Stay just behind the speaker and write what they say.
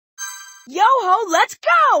Yo-ho, let's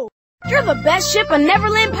go! You're the best ship a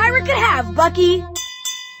Neverland pirate could have, Bucky.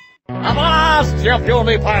 Avast, you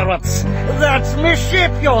puny pirates! That's me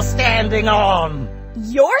ship you're standing on!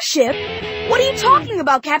 Your ship? What are you talking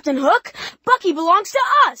about, Captain Hook? Bucky belongs to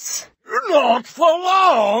us! Not for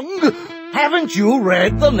long! Haven't you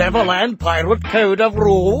read the Neverland Pirate Code of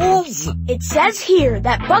Rules? It says here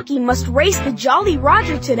that Bucky must race the Jolly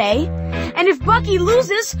Roger today, and if Bucky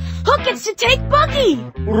loses, Hook gets to take Bucky!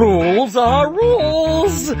 Rules are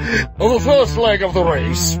rules! The first leg of the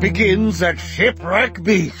race begins at Shipwreck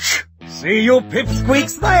Beach. See you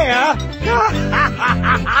pipsqueaks there!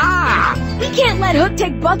 We can't let Hook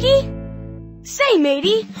take Bucky! Say,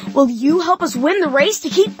 matey, will you help us win the race to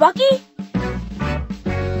keep Bucky?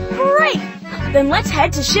 Great! Then let's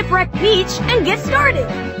head to Shipwreck Beach and get started!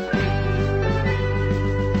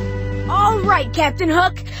 Alright, Captain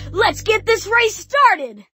Hook, let's get this race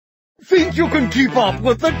started! Think you can keep up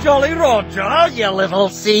with the Jolly Roger, you little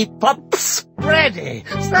sea pups? Ready,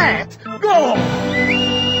 set, go!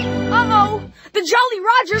 Uh-oh! The Jolly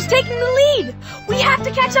Roger's taking the lead! We have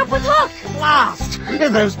to catch up with Hook! Last!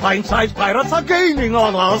 Those pint-sized pirates are gaining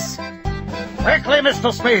on us! Quickly,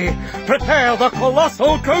 Mr. Smee! Prepare the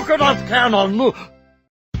colossal coconut cannon!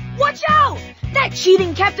 Watch out! That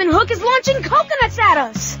cheating Captain Hook is launching coconuts at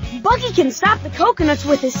us! Bucky can stop the coconuts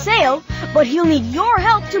with his sail, but he'll need your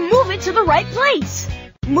help to move it to the right place.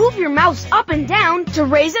 Move your mouse up and down to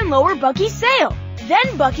raise and lower Bucky's sail.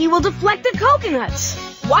 Then Bucky will deflect the coconuts.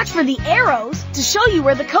 Watch for the arrows to show you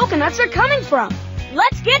where the coconuts are coming from.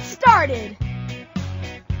 Let's get started!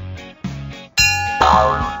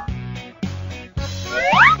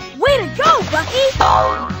 Way to go, Bucky!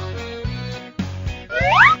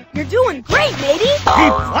 You're doing great, matey! Keep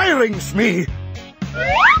firing, Smee!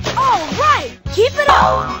 All right, keep it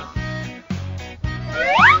up!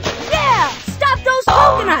 Yeah! Stop those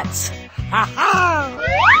coconuts! Ha-ha!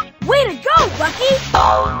 Way to go, Bucky!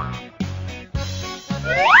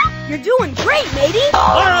 You're doing great, matey!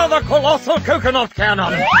 Fire the colossal coconut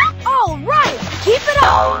cannon! All right, keep it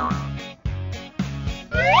up!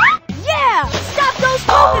 Yeah! Stop those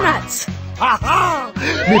coconuts! Ha-ha!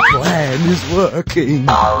 The plan is working.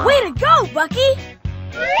 Way to go, Bucky!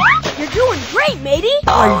 You're doing great, matey!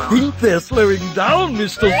 I think they're slowing down,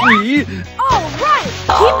 Mr. Smee. All right,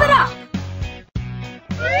 keep it up!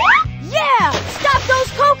 Yeah! Stop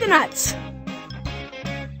those coconuts!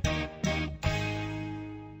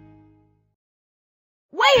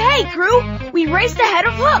 Way hey, crew! We raced ahead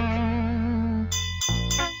of Hook!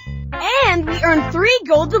 And we earned 3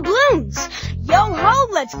 gold doubloons! Yo-ho,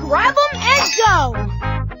 let's grab them and go!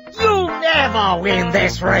 You'll never win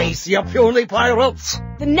this race, you puny pirates!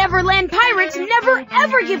 The Neverland Pirates never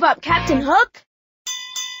ever give up, Captain Hook!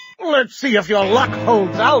 Let's see if your luck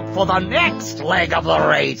holds out for the next leg of the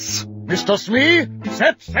race. Mr. Smee,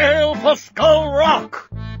 set sail for Skull Rock!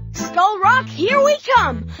 Skull Rock, here we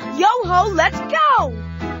come! Yo-ho, let's go!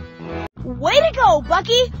 Way to go,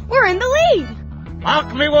 Bucky! We're in the lead!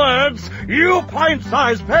 Mark me words, you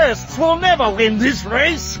pint-sized pests will never win this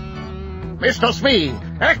race! Mr. Smee,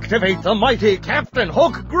 activate the mighty Captain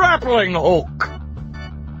Hook grappling hook!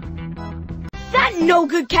 That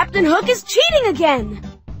no-good Captain Hook is cheating again!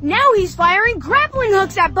 Now he's firing grappling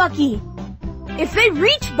hooks at Bucky! If they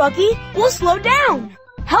reach Bucky, we'll slow down!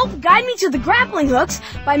 Help guide me to the grappling hooks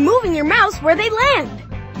by moving your mouse where they land.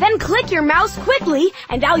 Then click your mouse quickly,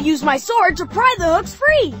 and I'll use my sword to pry the hooks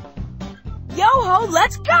free! Yo-ho,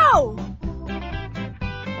 let's go!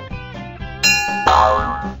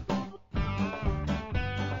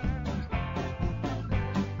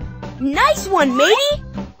 Nice one, matey!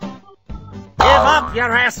 Give up, you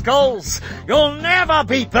rascals! You'll never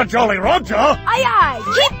beat the Jolly Roger! Aye, aye!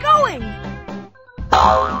 Keep going!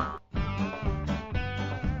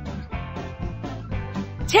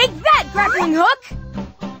 Take that, grappling hook!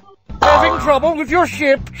 Having trouble with your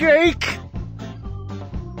ship, Jake?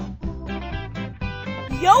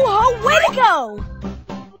 Yo-ho, way to go!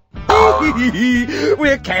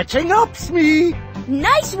 We're catching up, Smee!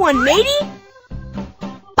 Nice one, matey!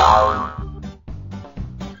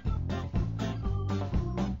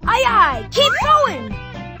 Aye, aye! Keep going!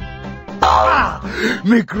 Ah!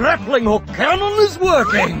 Me grappling hook cannon is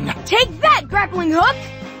working! Take that, grappling hook!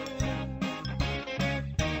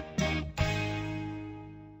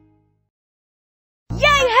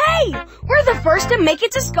 Yay, hey! We're the first to make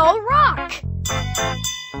it to Skull Rock!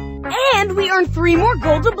 And we earned 3 more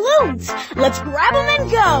gold doubloons! Let's grab them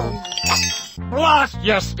and go! Blast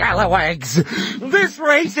you scalawags! This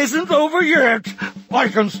race isn't over yet! I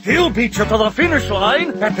can still beat you to the finish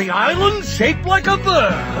line at the island shaped like a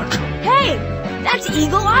bird! Hey! That's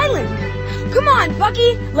Eagle Island! Come on,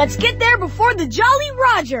 Bucky, let's get there before the Jolly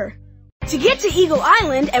Roger. To get to Eagle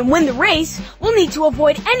Island and win the race, we'll need to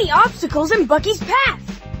avoid any obstacles in Bucky's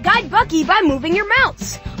path. Guide Bucky by moving your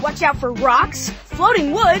mouse. Watch out for rocks,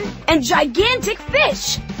 floating wood, and gigantic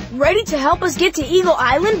fish. Ready to help us get to Eagle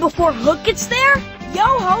Island before Hook gets there?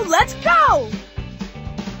 Yo-ho, let's go!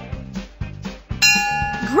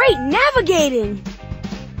 Great navigating!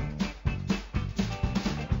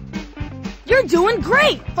 You're doing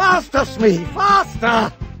great! Faster, Smee,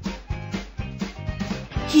 faster!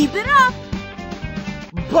 Keep it up!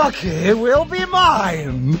 Bucky will be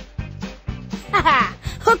mine! Haha!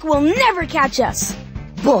 Hook will never catch us!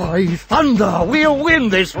 By thunder, we'll win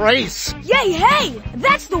this race! Yay, hey!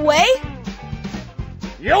 That's the way!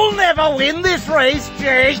 You'll never win this race,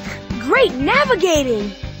 Jake! Great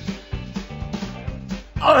navigating!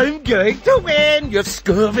 I'm going to win, you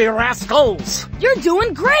scurvy rascals! You're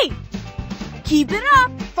doing great! Keep it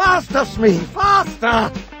up! Faster, Smee,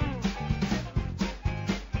 faster!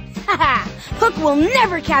 Haha! Hook will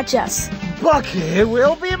never catch us! Bucky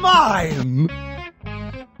will be mine!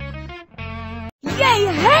 Yay,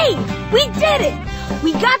 hey! We did it!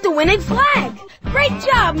 We got the winning flag! Great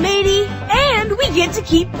job, matey! And we get to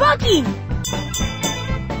keep Bucky!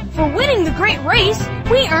 For winning the great race,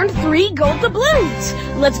 we earned 3 gold doubloons!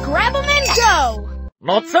 Let's grab them and go!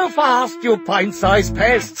 Not so fast, you pint-sized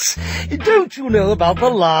pests! Don't you know about the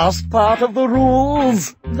last part of the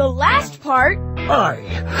rules? The last part?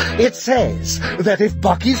 Aye. It says that if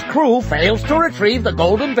Bucky's crew fails to retrieve the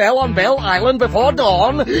Golden Bell on Bell Island before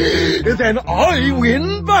dawn, then I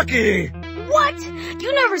win Bucky! What?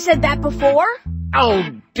 You never said that before. Oh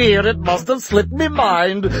dear, it must have slipped me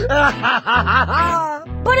mind. But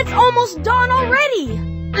it's almost dawn already.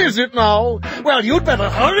 Is it now? Well, you'd better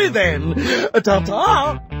hurry then.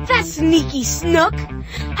 Ta-ta! That sneaky snook!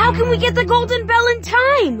 How can we get the Golden Bell in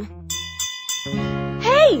time?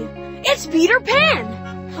 Hey! It's Peter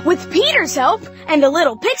Pan! With Peter's help and a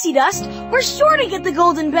little pixie dust, we're sure to get the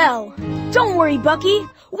Golden Bell. Don't worry, Bucky.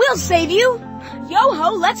 We'll save you.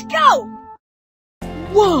 Yo-ho, let's go!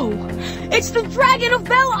 Whoa! It's the Dragon of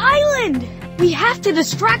Bell Island! We have to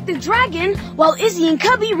distract the dragon while Izzy and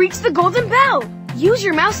Cubby reach the Golden Bell. Use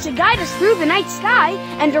your mouse to guide us through the night sky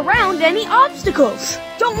and around any obstacles.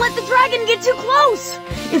 Don't let the dragon get too close.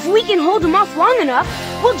 If we can hold him off long enough,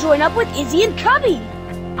 we'll join up with Izzy and Cubby.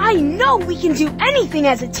 I know we can do anything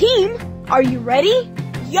as a team. Are you ready?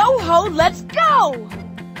 Yo-ho, let's go!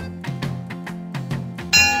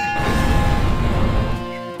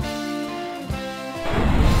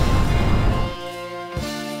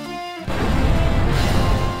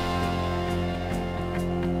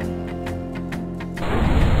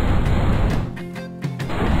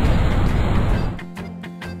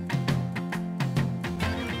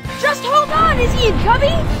 Just hold on, Izzy and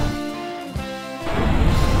Cubby!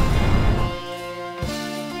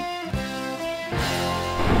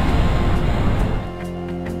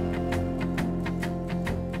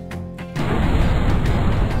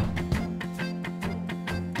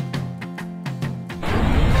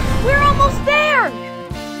 We're almost there!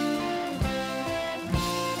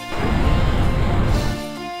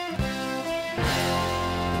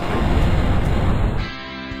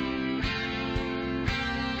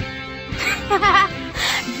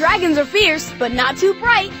 Dragons are fierce, but not too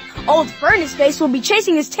bright. Old Furnace Face will be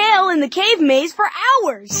chasing his tail in the cave maze for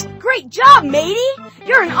hours. Great job, matey!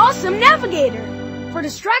 You're an awesome navigator. For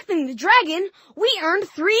distracting the dragon, we earned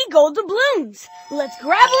 3 gold doubloons. Let's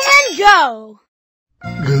grab them and go!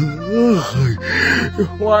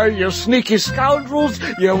 Why, you sneaky scoundrels,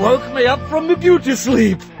 you woke me up from the beauty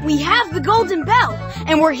sleep. We have the Golden Bell,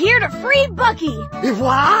 and we're here to free Bucky.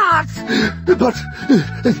 What? But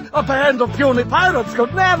a band of puny pirates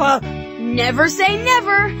could never... Never say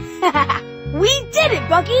never. We did it,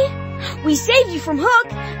 Bucky. We saved you from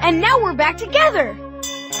Hook, and now we're back together.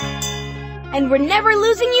 And we're never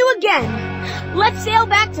losing you again. Let's sail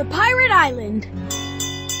back to Pirate Island.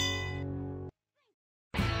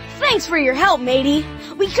 Thanks for your help, matey.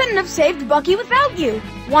 We couldn't have saved Bucky without you.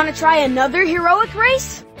 Want to try another heroic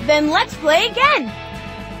race? Then let's play again.